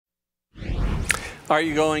Are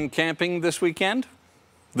you going camping this weekend?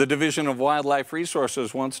 The Division of Wildlife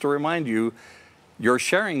Resources wants to remind you you're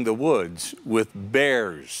sharing the woods with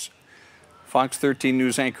bears. Fox 13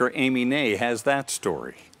 News anchor Amy Ney has that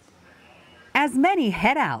story. As many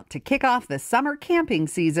head out to kick off the summer camping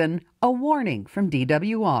season, a warning from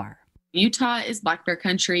DWR. Utah is black bear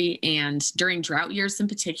country, and during drought years in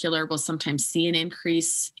particular, we'll sometimes see an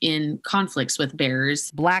increase in conflicts with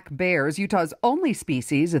bears. Black bears, Utah's only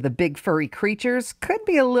species of the big furry creatures, could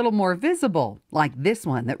be a little more visible, like this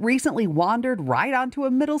one that recently wandered right onto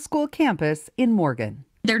a middle school campus in Morgan.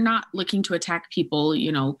 They're not looking to attack people,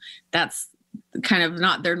 that's kind of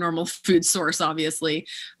not their normal food source, obviously.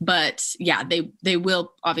 But yeah, they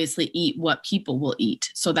will obviously eat what people will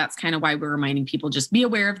eat. So that's kind of why we're reminding people just be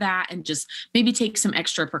aware of that and just maybe take some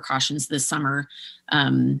extra precautions this summer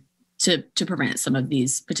to prevent some of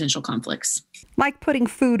these potential conflicts. Like putting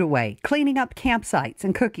food away, cleaning up campsites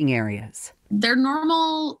and cooking areas. Their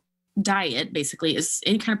normal diet basically is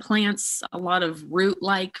any kind of plants, a lot of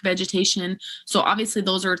root-like vegetation. So obviously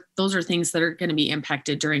those are things that are going to be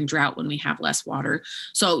impacted during drought when we have less water.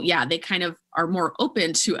 So yeah, they kind of are more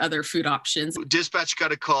open to other food options. Dispatch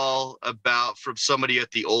got a call from somebody at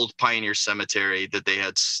the old Pioneer Cemetery that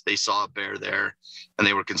they saw a bear there and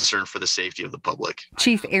they were concerned for the safety of the public.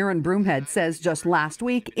 Chief Aaron Broomhead says just last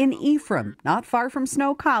week in Ephraim, not far from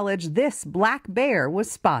Snow College, this black bear was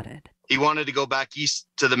spotted. He wanted to go back east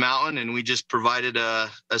to the mountain, and we just provided a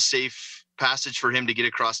safe passage for him to get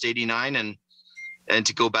across 89 and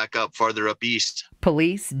to go back up farther up east.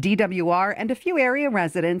 Police, DWR, and a few area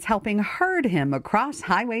residents helping herd him across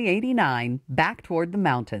Highway 89 back toward the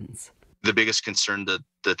mountains. The biggest concern that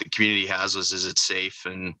the community has is it's safe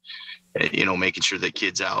and, making sure that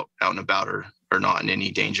kids out and about are not in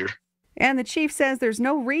any danger. And the chief says there's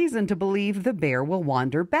no reason to believe the bear will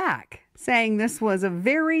wander back, saying this was a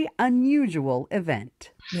very unusual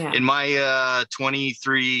event. Yeah. In my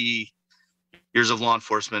 23 years of law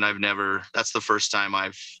enforcement, that's the first time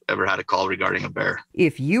I've ever had a call regarding a bear.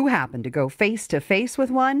 If you happen to go face to face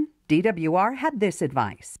with one, DWR had this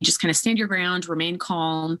advice. Just kind of stand your ground, remain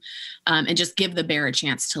calm, and just give the bear a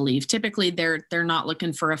chance to leave. Typically, they're not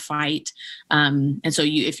looking for a fight, and so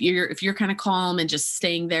if you're kind of calm and just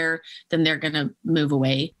staying there, then they're going to move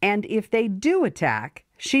away. And if they do attack,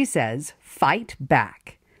 she says, fight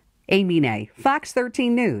back. Amy Ney, Fox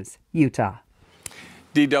 13 News, Utah.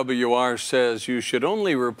 DWR says you should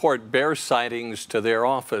only report bear sightings to their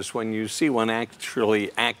office when you see one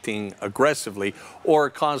actually acting aggressively or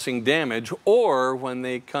causing damage, or when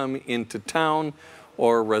they come into town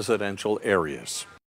or residential areas.